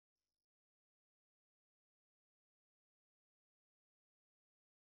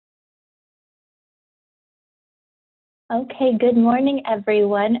Okay, good morning,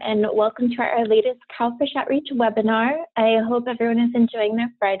 everyone, and welcome to our latest CalFresh Outreach webinar. I hope everyone is enjoying their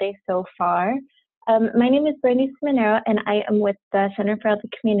Friday so far. My name is Brandy Simonero, and I am with the Center for Healthy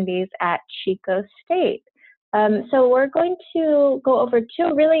Communities at Chico State. So we're going to go over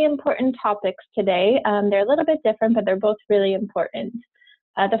two really important topics today. They're a little bit different, but they're both really important.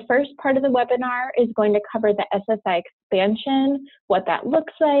 The first part of the webinar is going to cover the SSI expansion, what that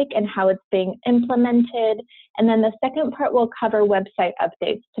looks like, and how it's being implemented. And then the second part will cover website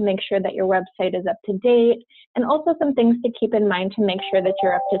updates to make sure that your website is up to date, and also some things to keep in mind to make sure that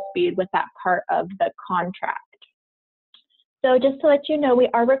you're up to speed with that part of the contract. So just to let you know, we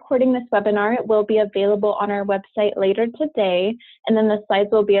are recording this webinar. It will be available on our website later today, and then the slides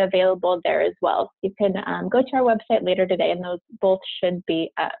will be available there as well. You can go to our website later today, and those both should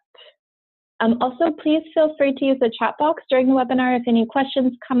be up. Also, please feel free to use the chat box during the webinar if any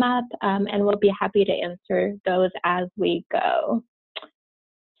questions come up, and we'll be happy to answer those as we go.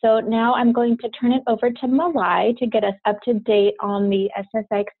 So now I'm going to turn it over to Malai to get us up to date on the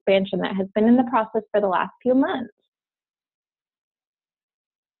SSI expansion that has been in the process for the last few months.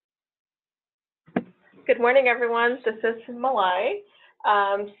 Good morning, everyone. This is Malai.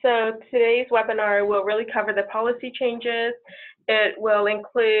 So today's webinar will really cover the policy changes. It will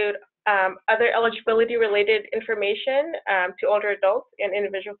include other eligibility-related information to older adults and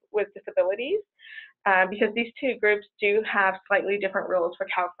individuals with disabilities, because these two groups do have slightly different rules for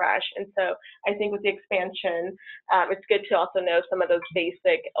CalFresh. And so I think with the expansion, it's good to also know some of those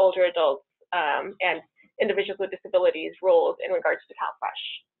basic older adults and individuals with disabilities rules in regards to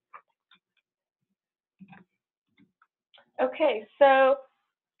CalFresh. Okay, so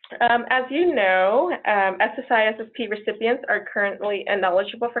as you know, SSI SSP recipients are currently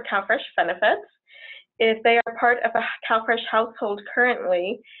ineligible for CalFresh benefits. If they are part of a CalFresh household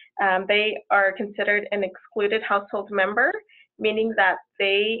currently, they are considered an excluded household member, meaning that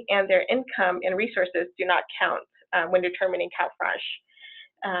they and their income and resources do not count when determining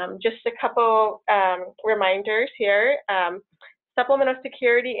CalFresh. Just a couple reminders here. Supplemental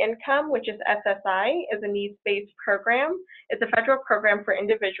Security Income, which is SSI, is a needs-based program. It's a federal program for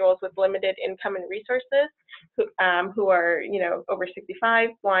individuals with limited income and resources who are, over 65,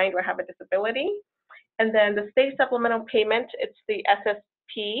 blind, or have a disability. And then the state supplemental payment, it's the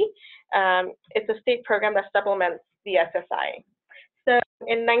SSP. It's a state program that supplements the SSI. So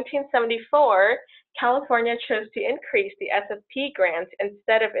in 1974, California chose to increase the SSP grant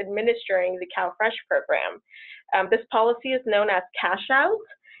instead of administering the CalFresh program. This policy is known as cash out,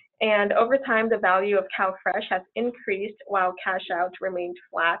 and over time the value of CalFresh has increased while cash out remained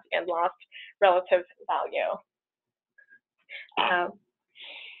flat and lost relative value.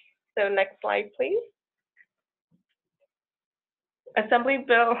 So next slide, please. Assembly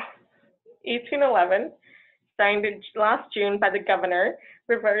Bill 1811, signed last June by the governor,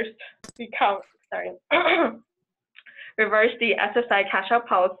 reversed the reversed the SSI cash out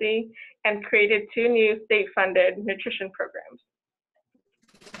policy and created two new state-funded nutrition programs.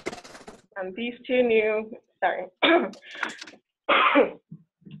 These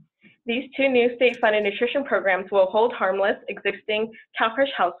two new state-funded nutrition programs will hold harmless existing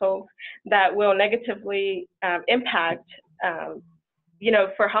CalFresh households that will negatively impact,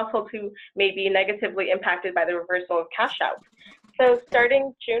 for households who may be negatively impacted by the reversal of cash out. So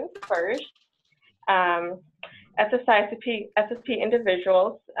starting June 1st, SSP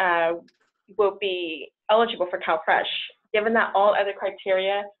individuals will be eligible for CalFresh, given that all other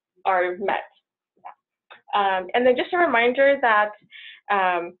criteria are met. And then just a reminder that,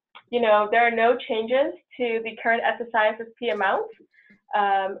 there are no changes to the current SSI SSP amounts.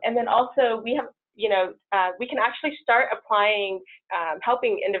 And then also we have, we can actually start applying,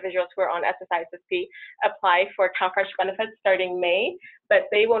 helping individuals who are on SSI SSP apply for CalFresh benefits starting May, but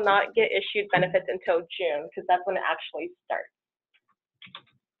they will not get issued benefits until June, because that's when it actually starts.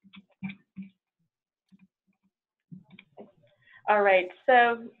 All right,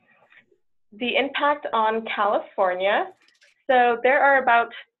 so the impact on California. So there are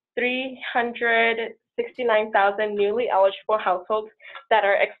about 369,000 newly eligible households that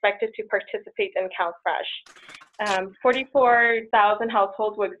are expected to participate in CalFresh. 44,000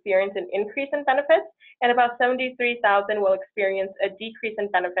 households will experience an increase in benefits, and about 73,000 will experience a decrease in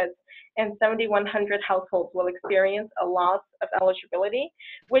benefits, and 7,100 households will experience a loss of eligibility,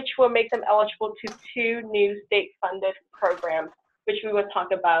 which will make them eligible to two new state-funded programs, which we will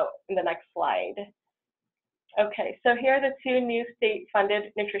talk about in the next slide. Okay, so here are the two new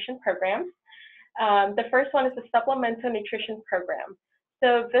state-funded nutrition programs. The first one is the Supplemental Nutrition Program.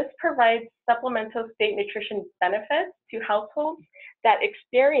 So this provides supplemental state nutrition benefits to households that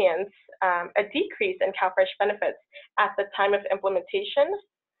experience a decrease in CalFresh benefits at the time of implementation.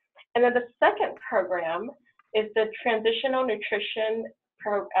 And then the second program is the Transitional Nutrition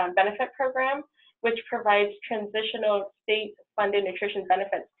Benefit Program, which provides transitional state-funded nutrition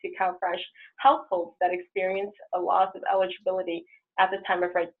benefits to CalFresh households that experience a loss of eligibility at the time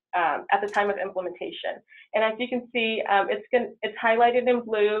of implementation. And as you can see, it's highlighted in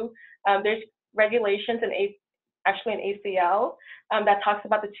blue. There's regulations in actually in ACL that talks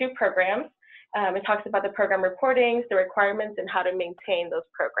about the two programs. It talks about the program reportings, the requirements, and how to maintain those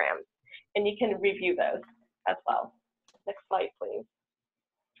programs. And you can review those as well. Next slide, please.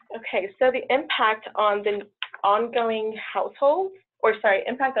 Okay, so the impact on the ongoing households, or sorry,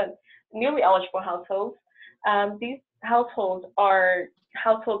 impact on newly eligible households. These households are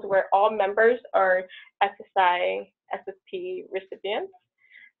households where all members are SSI, SSP recipients.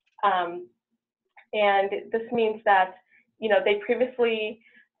 And this means that, they previously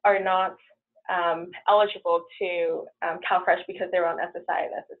are not eligible to CalFresh because they're on SSI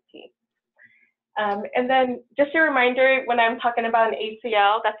and SSP. And then just a reminder, when I'm talking about an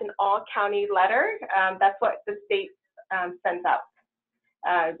ACL, that's an all-county letter. That's what the state sends out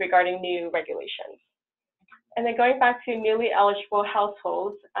regarding new regulations. And then going back to newly eligible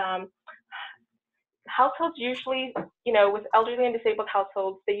households, households usually, with elderly and disabled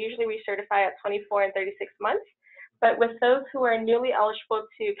households, they usually recertify at 24 and 36 months. But with those who are newly eligible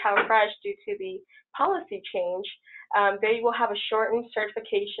to CalFresh due to the policy change, they will have a shortened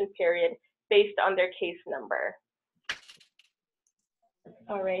certification period based on their case number.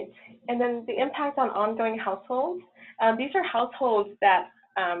 All right, and then the impact on ongoing households. These are households that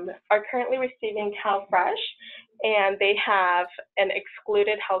are currently receiving CalFresh, and they have an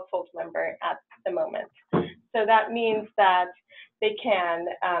excluded household member at the moment. So that means that they can,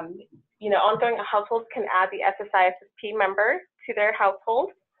 ongoing households can add the SSI SSP member to their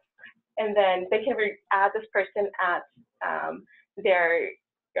household, and then they can add this person at their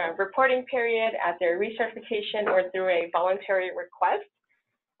reporting period, at their recertification, or through a voluntary request.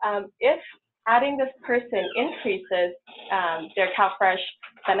 If adding this person increases their CalFresh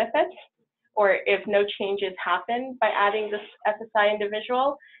benefits, or if no changes happen by adding this SSI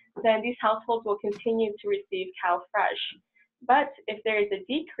individual, then these households will continue to receive CalFresh. But if there is a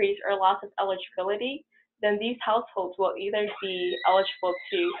decrease or loss of eligibility, then these households will either be eligible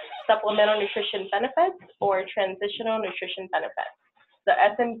to supplemental nutrition benefits or transitional nutrition benefits, the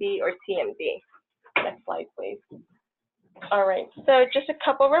SNB or TNB. Next slide, please. All right, so just a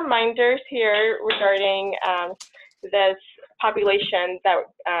couple reminders here regarding this population that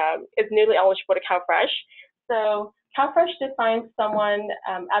is newly eligible to CalFresh. So CalFresh defines someone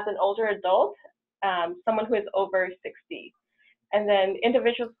as an older adult, someone who is over 60. And then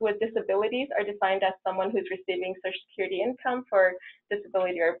individuals with disabilities are defined as someone who's receiving Social Security income for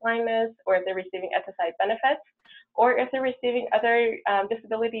disability or blindness, or if they're receiving SSI benefits, or if they're receiving other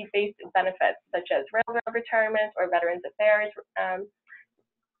disability-based benefits, such as railroad retirement or Veterans Affairs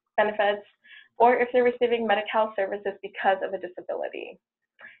benefits, or if they're receiving Medi-Cal services because of a disability.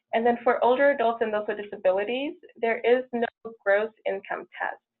 And then for older adults and those with disabilities, there is no gross income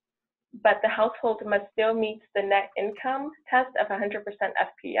test, but the household must still meet the net income test of 100%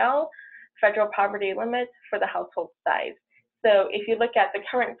 FPL, federal poverty limit for the household size. So if you look at the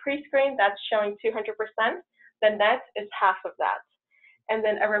current pre-screen, that's showing 200%, the net is half of that. And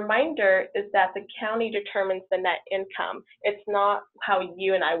then a reminder is that the county determines the net income. It's not how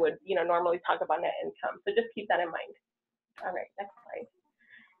you and I would, normally talk about net income. So just keep that in mind. All right, next slide.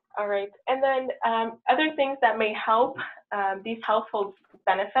 All right, and then other things that may help these households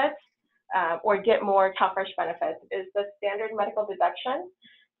benefit or get more CalFresh benefits is the standard medical deduction.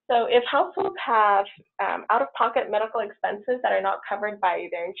 So if households have out-of-pocket medical expenses that are not covered by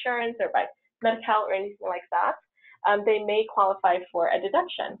their insurance or by Medi-Cal or anything like that, they may qualify for a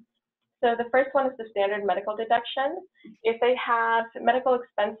deduction. So the first one is the standard medical deduction. If they have medical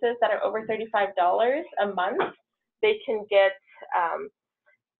expenses that are over $35 a month, they can get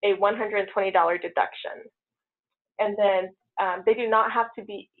a $120 deduction. And then they do not have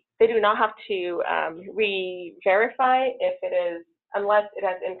to re-verify if it is, unless it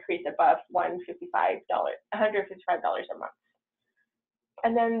has increased above $155 a month.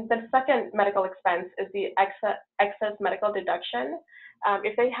 And then the second medical expense is the excess medical deduction.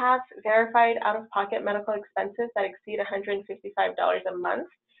 If they have verified out-of-pocket medical expenses that exceed $155 a month,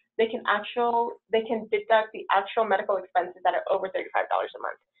 they can deduct the actual medical expenses that are over $35 a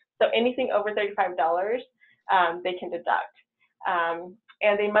month. So anything over $35, they can deduct.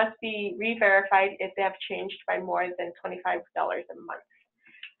 And they must be re-verified if they have changed by more than $25 a month.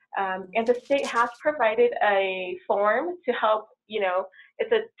 And the state has provided a form to help,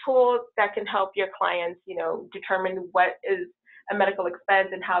 it's a tool that can help your clients, determine what is a medical expense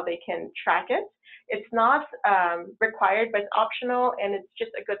and how they can track it. It's not required, but it's optional, and it's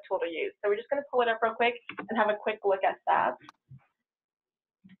just a good tool to use. So we're just going to pull it up real quick and have a quick look at that.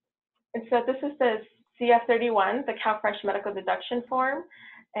 And so this is the CF31, the CalFresh medical deduction form.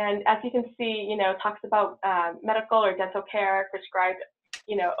 And as you can see, it talks about medical or dental care, prescribed,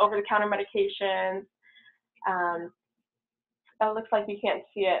 over-the-counter medications. It looks like you can't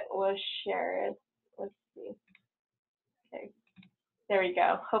see it. We'll share it. Let's see. Okay, there we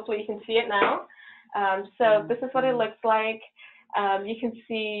go. Hopefully you can see it now. So this is what it looks like. You can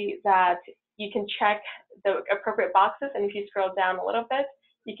see that you can check the appropriate boxes, and if you scroll down a little bit,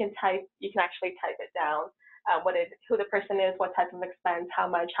 you can actually type it down, who the person is, what type of expense, how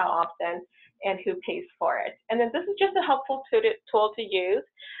much, how often, and who pays for it. And then this is just a helpful tool to use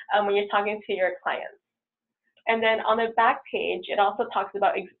when you're talking to your clients. And then on the back page, it also talks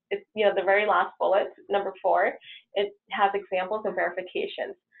about, the very last bullet, number 4, it has examples of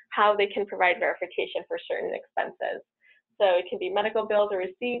verifications, how they can provide verification for certain expenses. So it can be medical bills or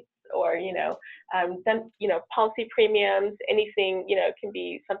receipts, or policy premiums, anything, it can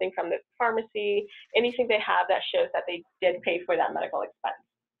be something from the pharmacy, anything they have that shows that they did pay for that medical expense.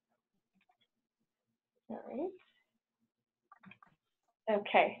 All right.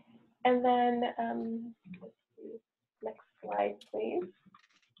 Okay, and then let's see. Next slide, please.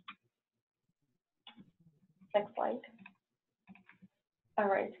 Next slide. All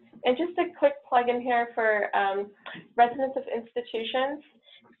right, and just a quick plug in here for residents of institutions.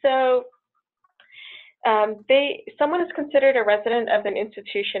 So someone is considered a resident of an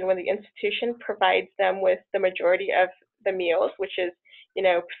institution when the institution provides them with the majority of the meals, which is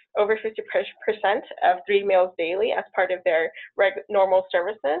over 50% of 3 meals daily as part of their normal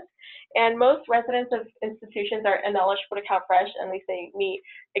services. And most residents of institutions are ineligible to CalFresh unless they meet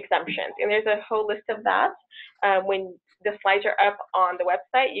exemptions. And there's a whole list of that. When the slides are up on the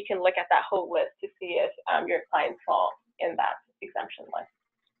website, you can look at that whole list to see if your clients fall in that exemption list.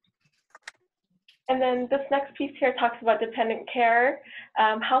 And then this next piece here talks about dependent care.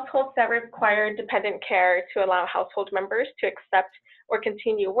 Households that require dependent care to allow household members to accept or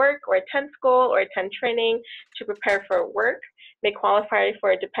continue work or attend school or attend training to prepare for work may qualify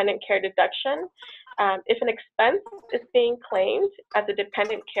for a dependent care deduction. If an expense is being claimed as a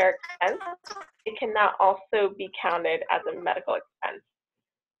dependent care expense, it can now also be counted as a medical expense.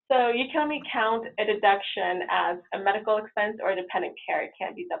 So you can only count a deduction as a medical expense or a dependent care. It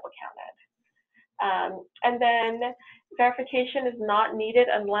can't be double counted. And then verification is not needed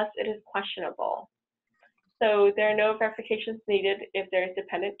unless it is questionable. So there are no verifications needed if there is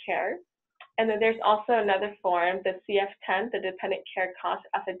dependent care. And then there's also another form, the CF10, the Dependent Care Cost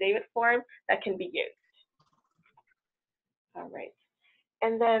Affidavit form, that can be used. All right.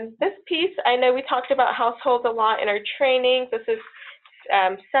 And then this piece, I know we talked about households a lot in our training. This is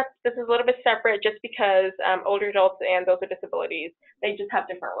a little bit separate just because older adults and those with disabilities, they just have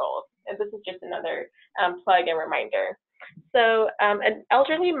different roles. And this is just another plug and reminder. So an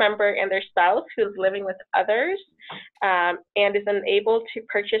elderly member and their spouse who is living with others and is unable to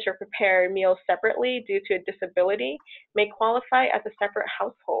purchase or prepare meals separately due to a disability may qualify as a separate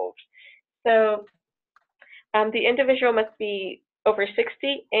household. So the individual must be over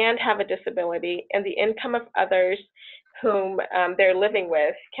 60 and have a disability, and the income of others whom they're living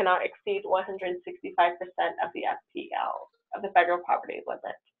with cannot exceed 165% of the FPL, of the federal poverty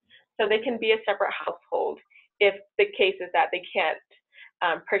limit. So they can be a separate household if the case is that they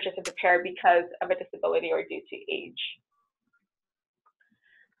can't purchase and prepare because of a disability or due to age.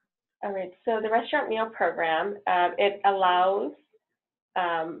 All right, so the restaurant meal program, it allows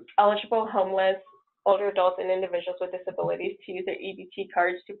eligible homeless, older adults, and individuals with disabilities to use their EBT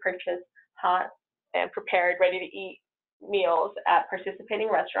cards to purchase hot and prepared, ready-to-eat meals at participating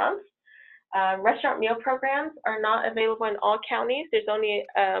restaurants. Restaurant meal programs are not available in all counties. There's only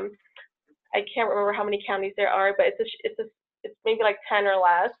I can't remember how many counties there are, but it's maybe like 10 or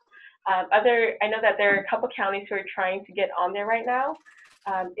less. I know that there are a couple counties who are trying to get on there right now.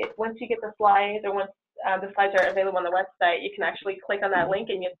 Once you get the slides, or once the slides are available on the website, you can actually click on that link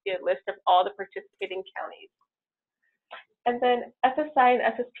and you'll see a list of all the participating counties. And then SSI and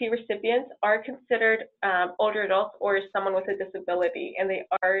SSP recipients are considered older adults or someone with a disability, and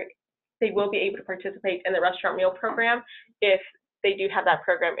they will be able to participate in the restaurant meal program if they do have that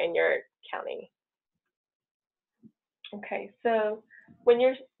program in your county. Okay, so when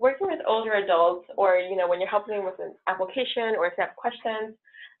you're working with older adults, or when you're helping them with an application or if they have questions,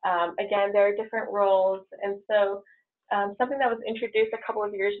 again, there are different roles, and so something that was introduced a couple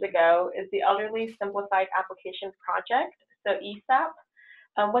of years ago is the Elderly Simplified Application Project, so ESAP.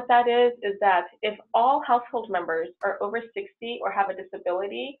 What that is that if all household members are over 60 or have a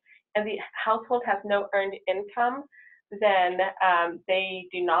disability and the household has no earned income, then they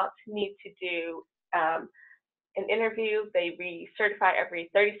do not need to do an interview. They recertify every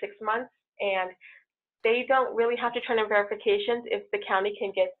 36 months, and they don't really have to turn in verifications if the county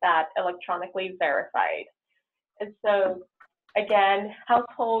can get that electronically verified. And so, again,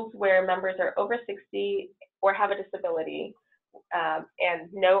 households where members are over 60 or have a disability and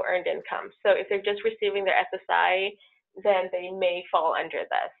no earned income. So if they're just receiving their SSI, then they may fall under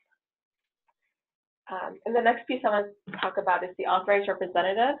this. And the next piece I want to talk about is the authorized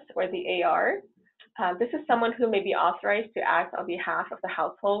representatives, or the AR. This is someone who may be authorized to act on behalf of the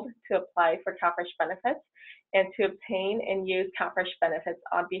household to apply for CalFresh benefits and to obtain and use CalFresh benefits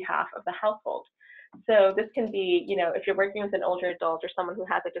on behalf of the household. So this can be, if you're working with an older adult or someone who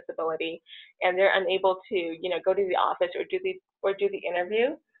has a disability and they're unable to, go to the office or do the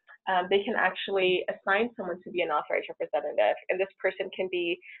interview, they can actually assign someone to be an authorized representative, and this person can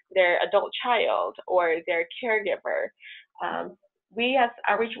be their adult child or their caregiver. We as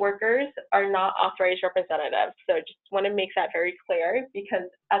outreach workers are not authorized representatives, so just want to make that very clear, because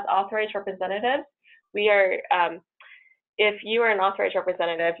as authorized representatives, we are, if you are an authorized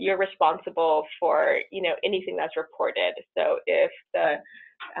representative, you're responsible for, anything that's reported. So if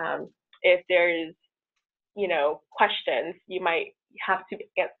there's, questions, you might have to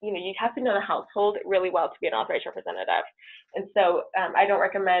get, you have to know the household really well to be an authorized representative. And so I don't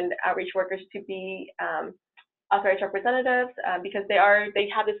recommend outreach workers to be authorized representatives because they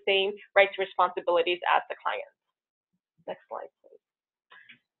have the same rights and responsibilities as the clients. Next slide, please.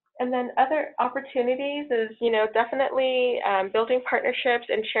 And then other opportunities is, definitely building partnerships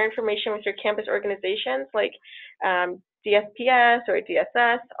and share information with your campus organizations like DSPS or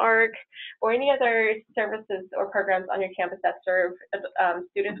DSS, ARC, or any other services or programs on your campus that serve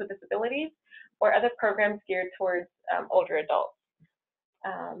students with disabilities, or other programs geared towards older adults.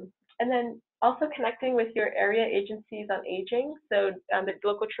 And then also connecting with your area agencies on aging, so the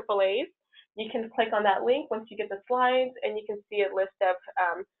local AAAs. You can click on that link once you get the slides, and you can see a list of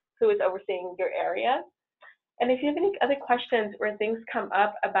who is overseeing your area. And if you have any other questions or things come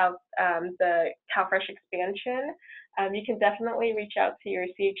up about the CalFresh expansion, you can definitely reach out to your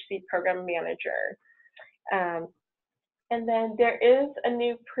CHC program manager. And then there is a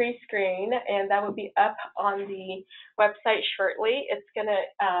new pre-screen, and that will be up on the website shortly. It's gonna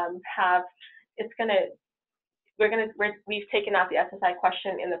we've taken out the SSI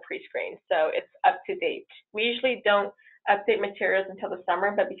question in the pre-screen, so it's up to date. We usually don't update materials until the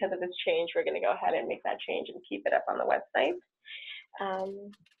summer, but because of this change, we're going to go ahead and make that change and keep it up on the website.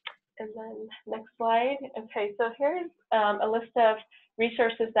 And then next slide. Okay, so here's a list of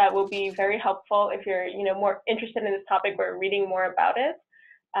resources that will be very helpful if you're more interested in this topic or reading more about it.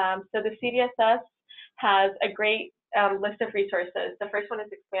 So the CDSS has a great list of resources. The first one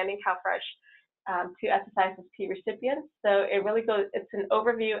is Expanding CalFresh to SSI SSP recipients. So it really it's an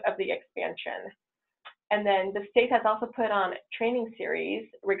overview of the expansion. And then the state has also put on training series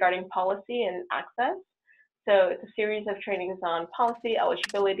regarding policy and access. So it's a series of trainings on policy,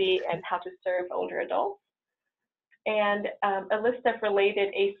 eligibility, and how to serve older adults. And a list of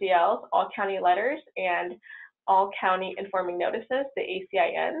related ACLs, all county letters, and all county informing notices, the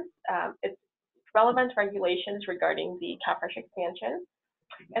ACINs. It's relevant regulations regarding the CalFresh expansion.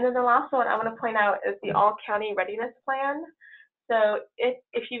 And then the last one I want to point out is the All County Readiness Plan. So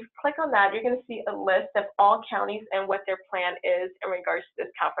if you click on that, you're going to see a list of all counties and what their plan is in regards to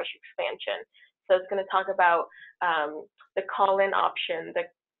this CalFresh expansion. So it's going to talk about the call-in option, the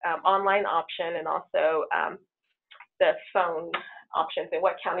online option, and also the phone options, and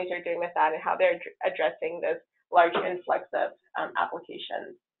what counties are doing with that and how they're addressing this large influx of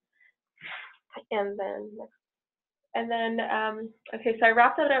applications. And then, okay, so I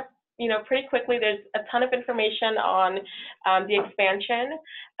wrapped it up pretty quickly. There's a ton of information on the expansion.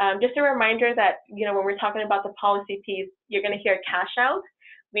 Just a reminder that, when we're talking about the policy piece, you're going to hear cash out.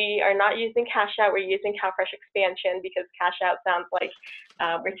 We are not using cash out, we're using CalFresh expansion, because cash out sounds like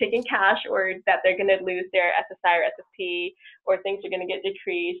we're taking cash, or that they're going to lose their SSI or SSP, or things are going to get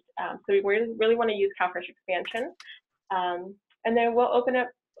decreased. So we really want to use CalFresh expansion. And then we'll open it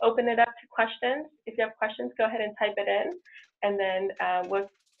up to questions. If you have questions, go ahead and type it in, and then we'll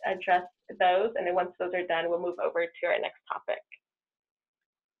address those. And then once those are done, we'll move over to our next topic.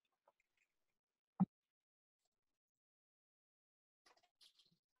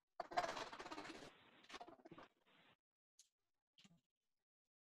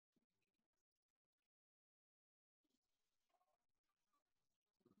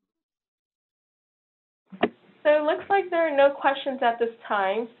 So it looks like there are no questions at this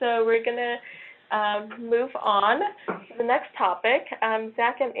time, so we're going to move on to the next topic.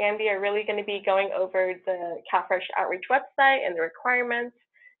 Zach and Andy are really going to be going over the CalFresh Outreach website and the requirements.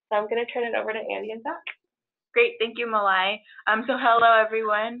 So I'm going to turn it over to Andy and Zach. Great, thank you, Malai. So hello,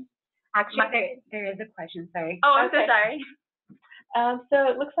 everyone. Actually, there is a question, sorry. Oh, I'm so sorry. So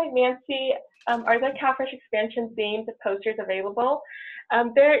it looks like Nancy, are the CalFresh expansion themes and posters available?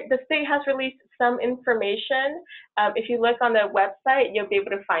 The state has released some information. If you look on the website, you'll be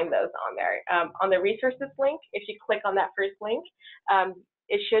able to find those on there. On the resources link, if you click on that first link,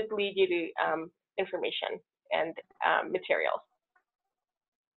 it should lead you to information and materials.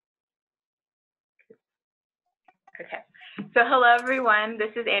 Okay, so hello everyone,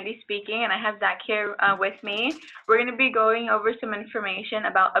 this is Andy speaking and I have Zach here with me. We're going to be going over some information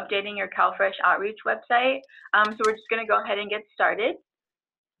about updating your CalFresh Outreach website. So we're just going to go ahead and get started.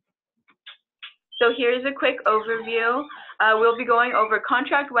 So here's a quick overview. We'll be going over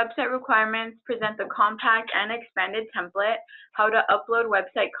contract website requirements, present the compact and expanded template, how to upload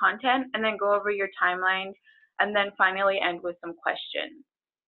website content, and then go over your timeline, and then finally end with some questions.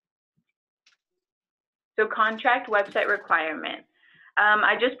 So contract website requirement.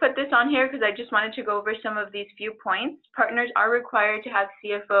 I just put this on here because I just wanted to go over some of these few points. Partners are required to have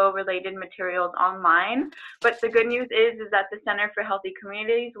CFO related materials online, but the good news is that the Center for Healthy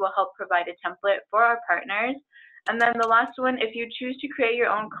Communities will help provide a template for our partners. And then the last one, if you choose to create your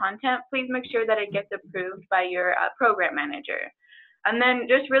own content, please make sure that it gets approved by your program manager. And then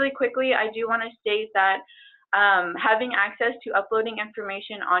just really quickly, I do want to state that having access to uploading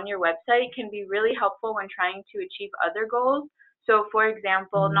information on your website can be really helpful when trying to achieve other goals. So for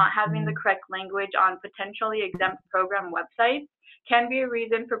example, not having the correct language on potentially exempt program websites can be a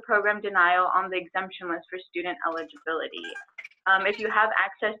reason for program denial on the exemption list for student eligibility. If you have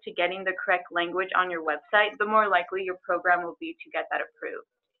access to getting the correct language on your website, the more likely your program will be to get that approved.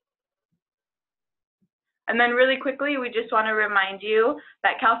 And then really quickly, we just want to remind you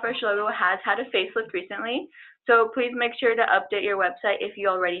that CalFresh logo has had a facelift recently. So please make sure to update your website if you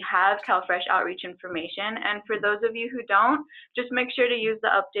already have CalFresh Outreach information. And for those of you who don't, just make sure to use the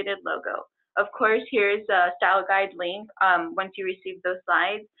updated logo. Of course, here's a style guide link once you receive those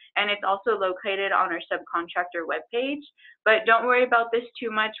slides. And it's also located on our subcontractor webpage. But don't worry about this too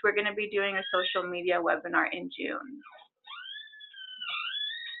much. We're going to be doing a social media webinar in June.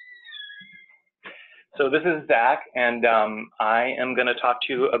 So this is Zach, and I am going to talk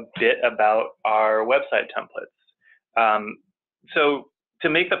to you a bit about our website templates. So to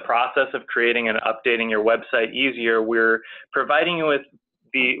make the process of creating and updating your website easier, we're providing you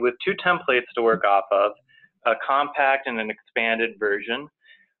with two templates to work off of, a compact and an expanded version.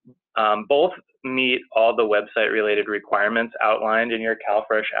 Both meet all the website-related requirements outlined in your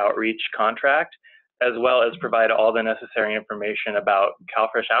CalFresh Outreach contract, as well as provide all the necessary information about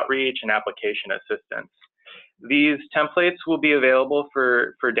CalFresh Outreach and application assistance. These templates will be available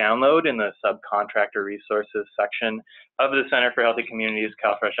for download in the subcontractor resources section of the Center for Healthy Communities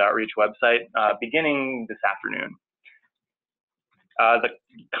CalFresh Outreach website beginning this afternoon. The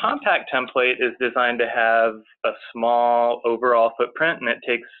compact template is designed to have a small overall footprint, and it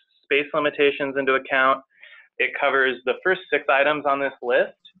takes space limitations into account. It covers the first 6 items on this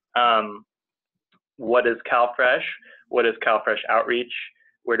list. What is CalFresh? What is CalFresh Outreach?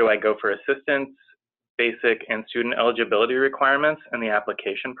 Where do I go for assistance? Basic and student eligibility requirements and the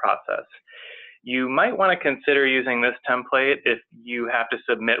application process. You might want to consider using this template if you have to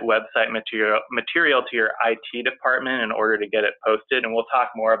submit website material to your IT department in order to get it posted, and we'll talk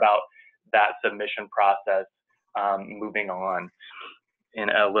more about that submission process moving on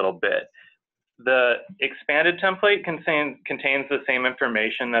in a little bit. The expanded template contains the same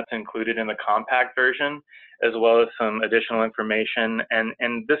information that's included in the compact version, as well as some additional information.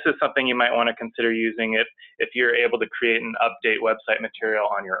 And this is something you might want to consider using if you're able to create and update website material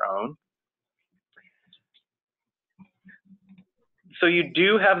on your own. So you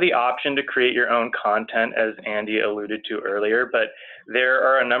do have the option to create your own content, as Andy alluded to earlier, but there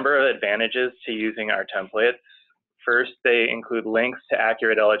are a number of advantages to using our templates. First, they include links to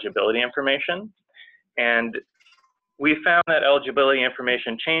accurate eligibility information. And we found that eligibility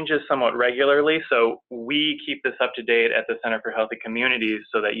information changes somewhat regularly, so we keep this up to date at the Center for Healthy Communities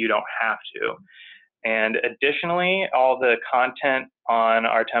so that you don't have to. And additionally, all the content on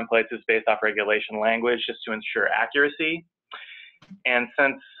our templates is based off regulation language just to ensure accuracy. And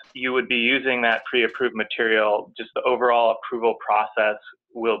since you would be using that pre-approved material, just the overall approval process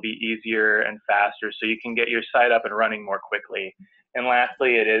will be easier and faster, so you can get your site up and running more quickly. And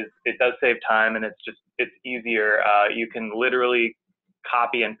lastly, it does save time, and it's easier. You can literally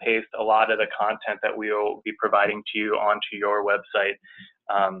copy and paste a lot of the content that we will be providing to you onto your website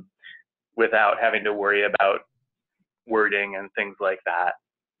without having to worry about wording and things like that.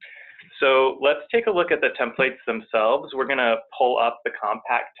 So let's take a look at the templates themselves. We're going to pull up the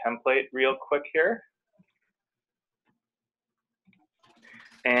compact template real quick here.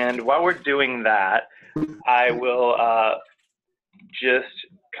 And while we're doing that, I will just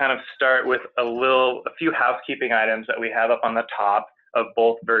kind of start with a few housekeeping items that we have up on the top of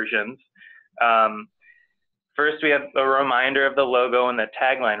both versions. First, we have a reminder of the logo and the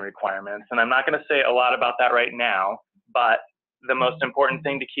tagline requirements. And I'm not going to say a lot about that right now, but the most important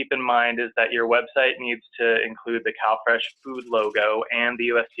thing to keep in mind is that your website needs to include the CalFresh food logo and the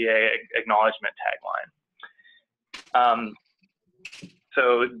USDA acknowledgement tagline.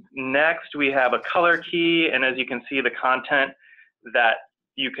 So next we have a color key, and as you can see, the content that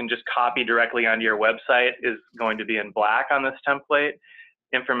you can just copy directly onto your website is going to be in black on this template.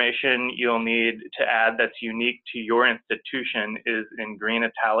 Information you'll need to add that's unique to your institution is in green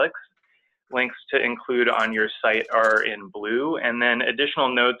italics. Links to include on your site are in blue, and then additional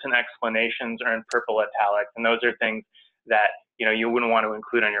notes and explanations are in purple italics, and those are things that you wouldn't want to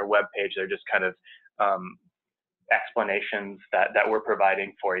include on your web page. They're just kind of explanations that we're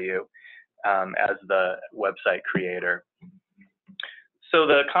providing for you as the website creator. So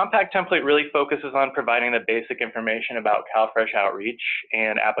the compact template really focuses on providing the basic information about CalFresh Outreach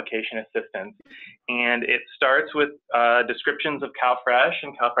and application assistance. And it starts with descriptions of CalFresh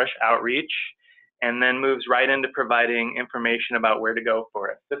and CalFresh Outreach, and then moves right into providing information about where to go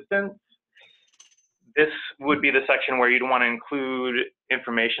for assistance. This would be the section where you'd want to include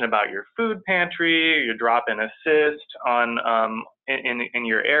information about your food pantry, your drop-in assist in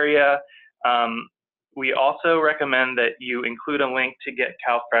your area. We also recommend that you include a link to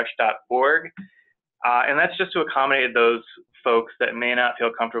getcalfresh.org, and that's just to accommodate those folks that may not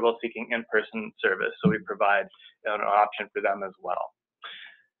feel comfortable seeking in-person service, so we provide an option for them as well.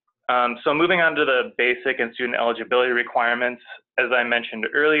 So moving on to the basic and student eligibility requirements, as I mentioned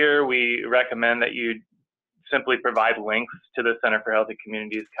earlier, we recommend that you simply provide links to the Center for Healthy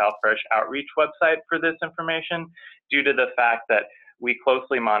Communities CalFresh Outreach website for this information, due to the fact that we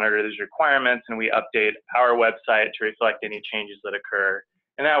closely monitor these requirements and we update our website to reflect any changes that occur.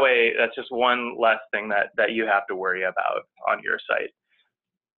 And that way, that's just one less thing that you have to worry about on your site.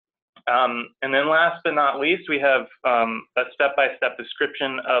 And then last but not least, we have a step-by-step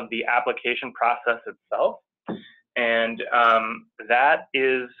description of the application process itself. And that's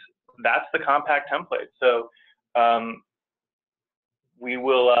the compact template. So we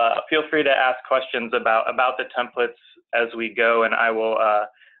will feel free to ask questions about the templates as we go, and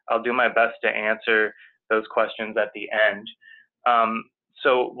I'll do my best to answer those questions at the end.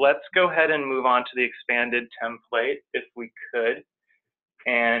 So let's go ahead and move on to the expanded template if we could.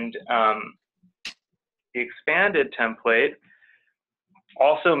 And the expanded template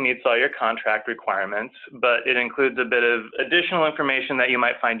also meets all your contract requirements, but it includes a bit of additional information that you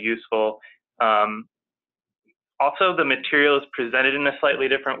might find useful. Also, the material is presented in a slightly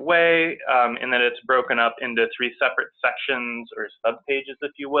different way in that it's broken up into 3 separate sections or subpages,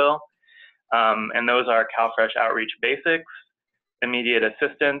 if you will. And those are CalFresh Outreach Basics, Immediate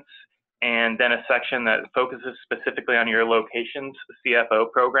Assistance, and then a section that focuses specifically on your location's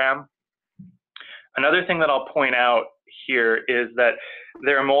CFO program. Another thing that I'll point out here is that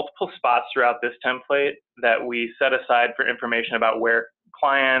there are multiple spots throughout this template that we set aside for information about where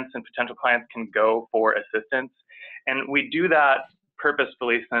clients and potential clients can go for assistance. And we do that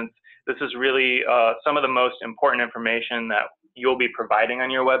purposefully, since this is really some of the most important information that you'll be providing on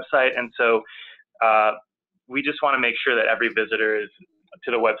your website. And so we just want to make sure that every visitor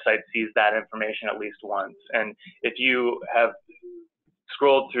to the website sees that information at least once. And if you have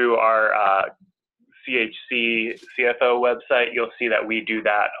scrolled through our CHC CFO website, you'll see that we do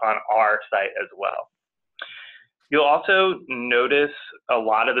that on our site as well. You'll also notice a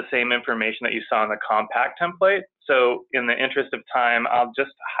lot of the same information that you saw in the compact template. So in the interest of time, I'll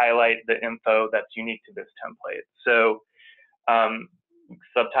just highlight the info that's unique to this template. So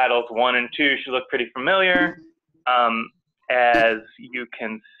subtitles 1 and 2 should look pretty familiar. As you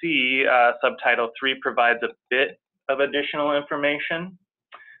can see, subtitle 3 provides a bit of additional information.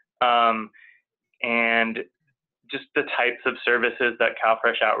 And just the types of services that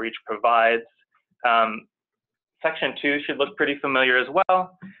CalFresh Outreach provides. Section 2 should look pretty familiar as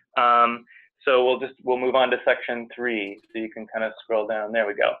well. So we'll move on to section 3. So you can kind of scroll down. There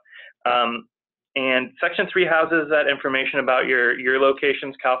we go. And section 3 houses that information about your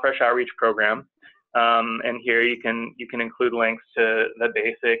location's CalFresh Outreach program. And here you can include links to the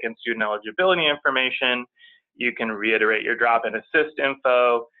basic and student eligibility information, You can reiterate your drop-in assist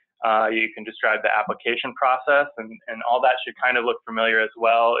info. You can describe the application process, and all that should kind of look familiar as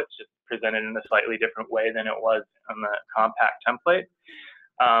well. It's just presented in a slightly different way than it was on the compact template.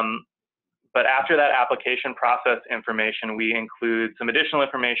 But after that application process information, we include some additional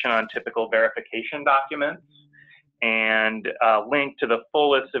information on typical verification documents and a link to the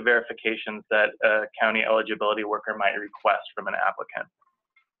full list of verifications that a county eligibility worker might request from an applicant.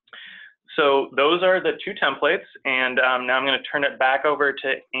 So those are the two templates, and now I'm going to turn it back over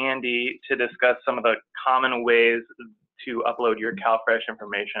to Andy to discuss some of the common ways to upload your CalFresh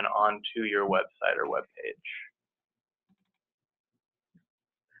information onto your website or webpage.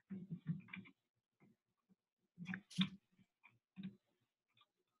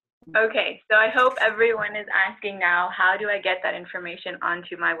 Okay, so I hope everyone is asking now, how do I get that information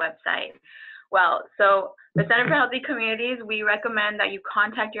onto my website? Well, so the Center for Healthy Communities, we recommend that you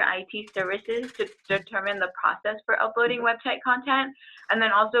contact your IT services to determine the process for uploading website content, and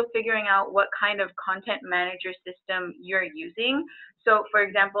then also figuring out what kind of content manager system you're using. So for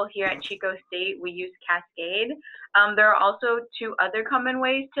example, here at Chico State, we use Cascade. There are also two common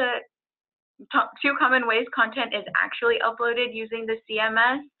ways content is actually uploaded using the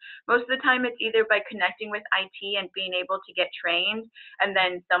CMS. Most of the time it's either by connecting with IT and being able to get trained, and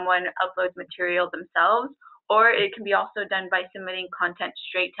then someone uploads material themselves, or it can be also done by submitting content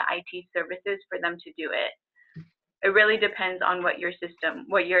straight to IT services for them to do it. It really depends on what your system,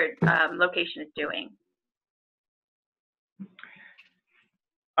 what your location is doing.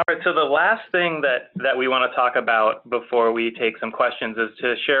 All right, so the last thing that we want to talk about before we take some questions is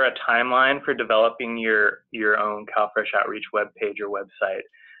to share a timeline for developing your own CalFresh Outreach webpage or website.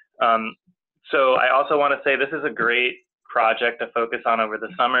 So I also want to say this is a great project to focus on over the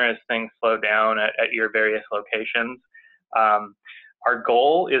summer as things slow down at your various locations. Our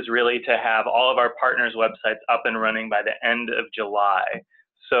goal is really to have all of our partners' websites up and running by the end of July.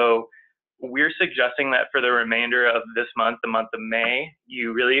 So we're suggesting that for the remainder of this month, the month of May,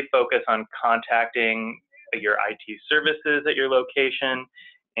 you really focus on contacting your IT services at your location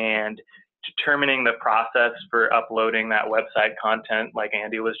and determining the process for uploading that website content like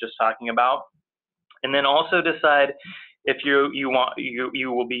Andy was just talking about. And then also decide if you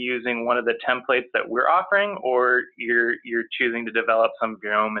will be using one of the templates that we're offering, or you're choosing to develop some of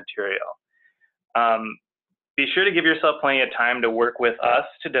your own material. Be sure to give yourself plenty of time to work with us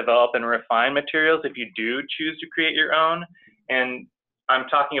to develop and refine materials if you do choose to create your own. And I'm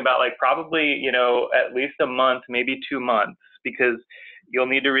talking about like probably, you know, at least a month, maybe 2 months, because you'll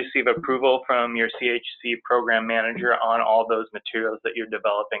need to receive approval from your CHC program manager on all those materials that you're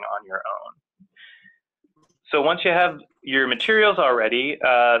developing on your own. So once you have your materials already,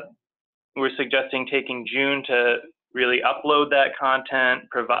 we're suggesting taking June to really upload that content,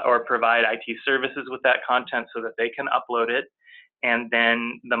 provide IT services with that content so that they can upload it, and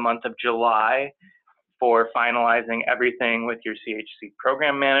then the month of July for finalizing everything with your CHC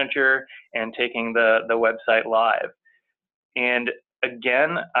program manager and taking the website live. And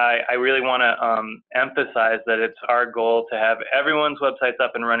again, I really want to emphasize that it's our goal to have everyone's websites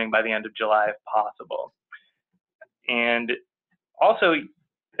up and running by the end of July if possible. And also,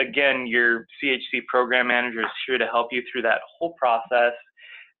 again, your CHC program manager is here to help you through that whole process.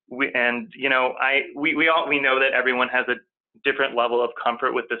 And you know, we know that everyone has a different level of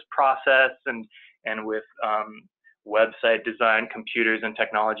comfort with this process and with website design, computers, and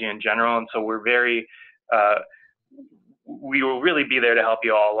technology in general. And so we're very, we will really be there to help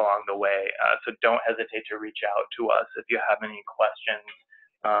you all along the way. So don't hesitate to reach out to us if you have any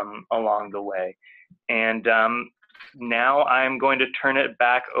questions along the way. And now I'm going to turn it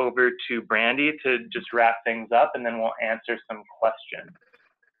back over to Brandy to just wrap things up, and then we'll answer some questions.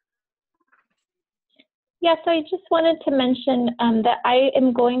 Yeah, so I just wanted to mention that I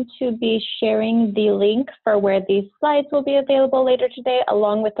am going to be sharing the link for where these slides will be available later today,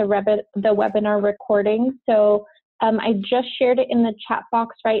 along with the webinar recording. So I just shared it in the chat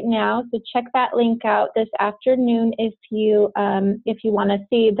box right now. So check that link out this afternoon if you want to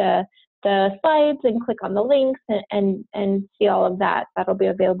see the slides and click on the links and see all of that. That'll be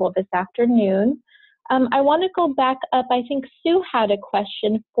available this afternoon. I want to go back up. I think Sue had a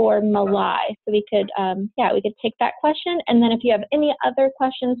question for Malai, so we could take that question. And then if you have any other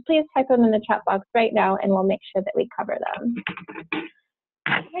questions, please type them in the chat box right now, and we'll make sure that we cover them.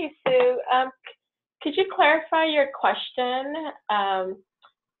 Hey, Sue. Could you clarify your question?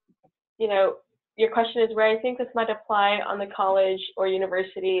 You know, your question is where I think this might apply on the college or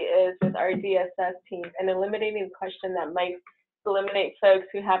university is with our DSS team, and eliminating the question that might eliminate folks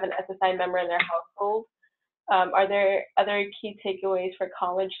who have an SSI member in their household. Are there other key takeaways for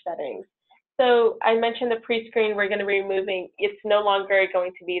college settings? So I mentioned the pre-screen, we're going to be removing, it's no longer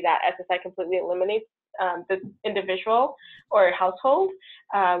going to be that SSI completely eliminates the individual or household.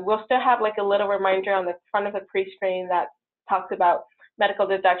 We'll still have like a little reminder on the front of the pre-screen that talks about medical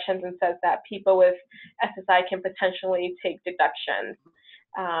deductions and says that people with SSI can potentially take deductions.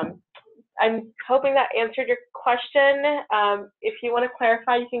 I'm hoping that answered your question. If you want to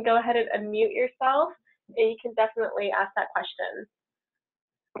clarify, you can go ahead and unmute yourself, and you can definitely ask that question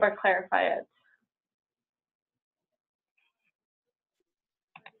or clarify it.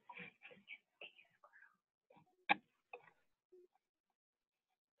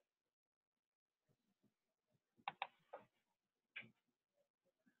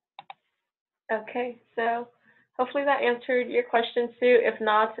 Okay, so hopefully that answered your question, Sue. If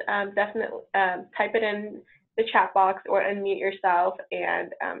not, definitely type it in the chat box or unmute yourself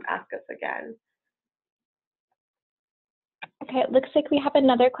and ask us again. Okay, it looks like we have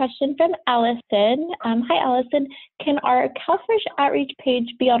another question from Allison. Hi, Allison. Can our CalFresh Outreach page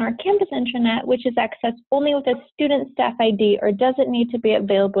be on our campus intranet, which is accessed only with a student staff ID, or does it need to be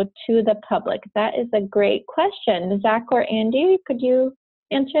available to the public? That is a great question. Zach or Andy, could you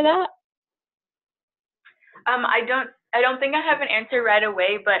answer that? I don't think I have an answer right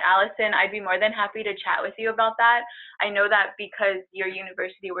away, but Allison, I'd be more than happy to chat with you about that. I know that because your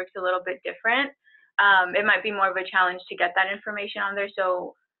university works a little bit different, it might be more of a challenge to get that information on there.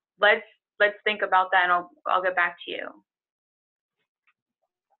 So let's think about that, and I'll get back to you.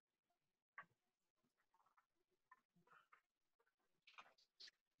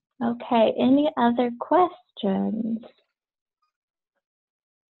 Okay, any other questions?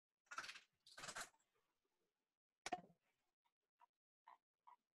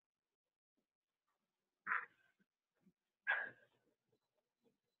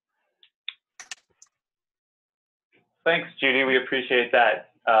 Thanks, Judy. We appreciate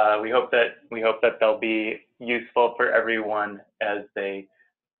that. We hope that they'll be useful for everyone as they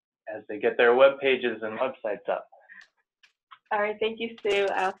get their web pages and websites up. All right, thank you, Sue.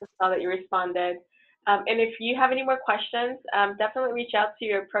 I also saw that you responded. And if you have any more questions, definitely reach out to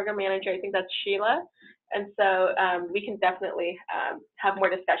your program manager. I think that's Sheila. And so we can definitely have more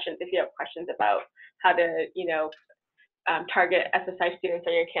discussions if you have questions about how to, target SSI students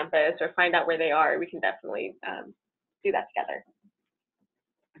on your campus or find out where they are. We can definitely do that together.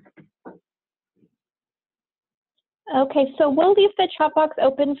 Okay, so we'll leave the chat box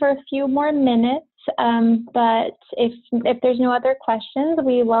open for a few more minutes, but if there's no other questions,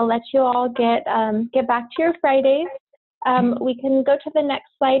 we will let you all get back to your Fridays. We can go to the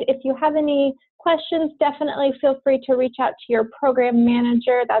next slide. If you have any questions, definitely feel free to reach out to your program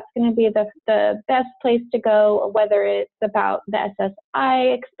manager. That's going to be the best place to go, whether it's about the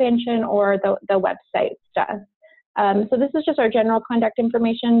SSI expansion or the website stuff. So this is just our general contact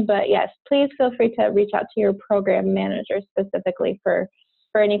information, but yes, please feel free to reach out to your program manager specifically for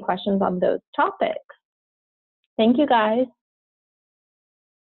any questions on those topics. Thank you, guys.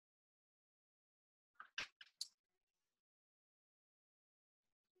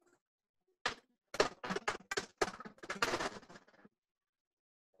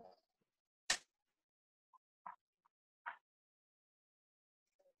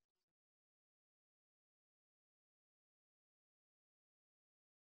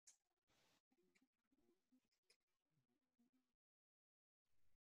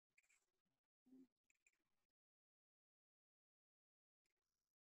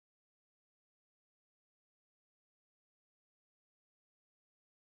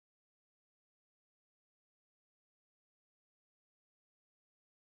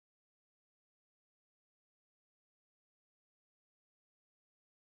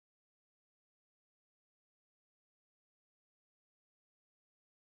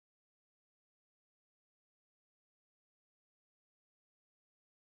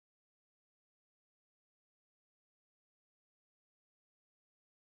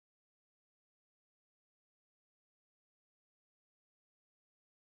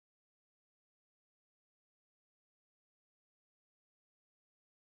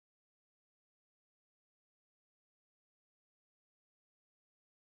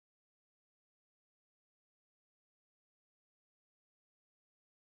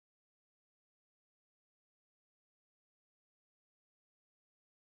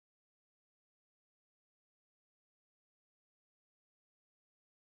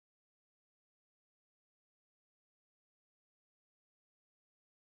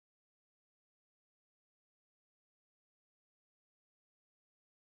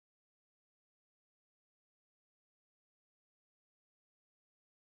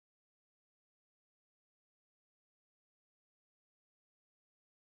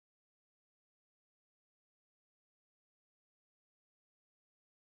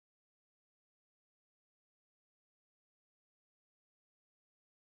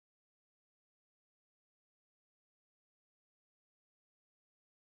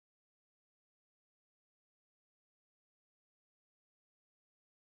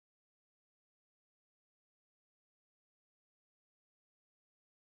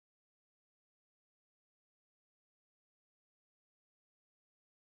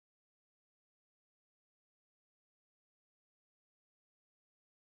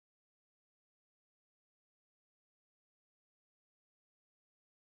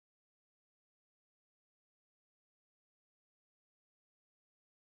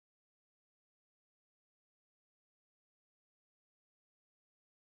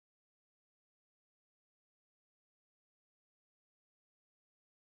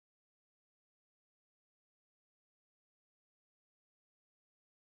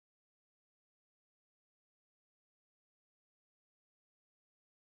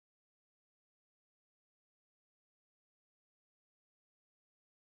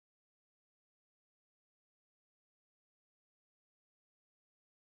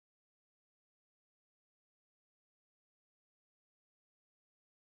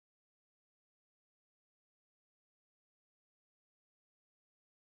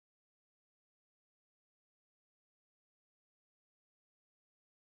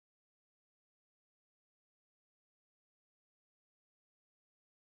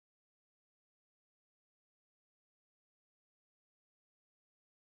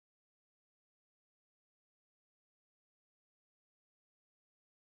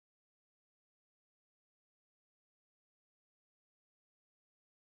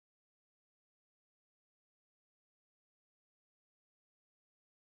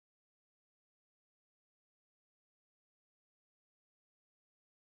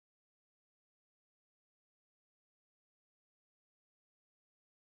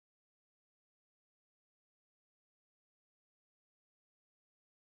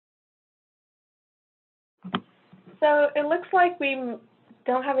 So it looks like we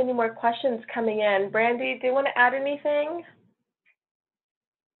don't have any more questions coming in. Brandy, do you want to add anything?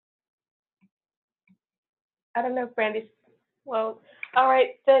 I don't know if Brandy's, well, all right,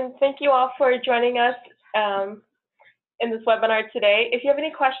 then thank you all for joining us in this webinar today. If you have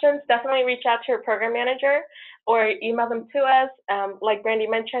any questions, definitely reach out to your program manager or email them to us. Like Brandy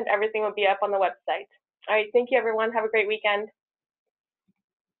mentioned, everything will be up on the website. All right, thank you everyone. Have a great weekend.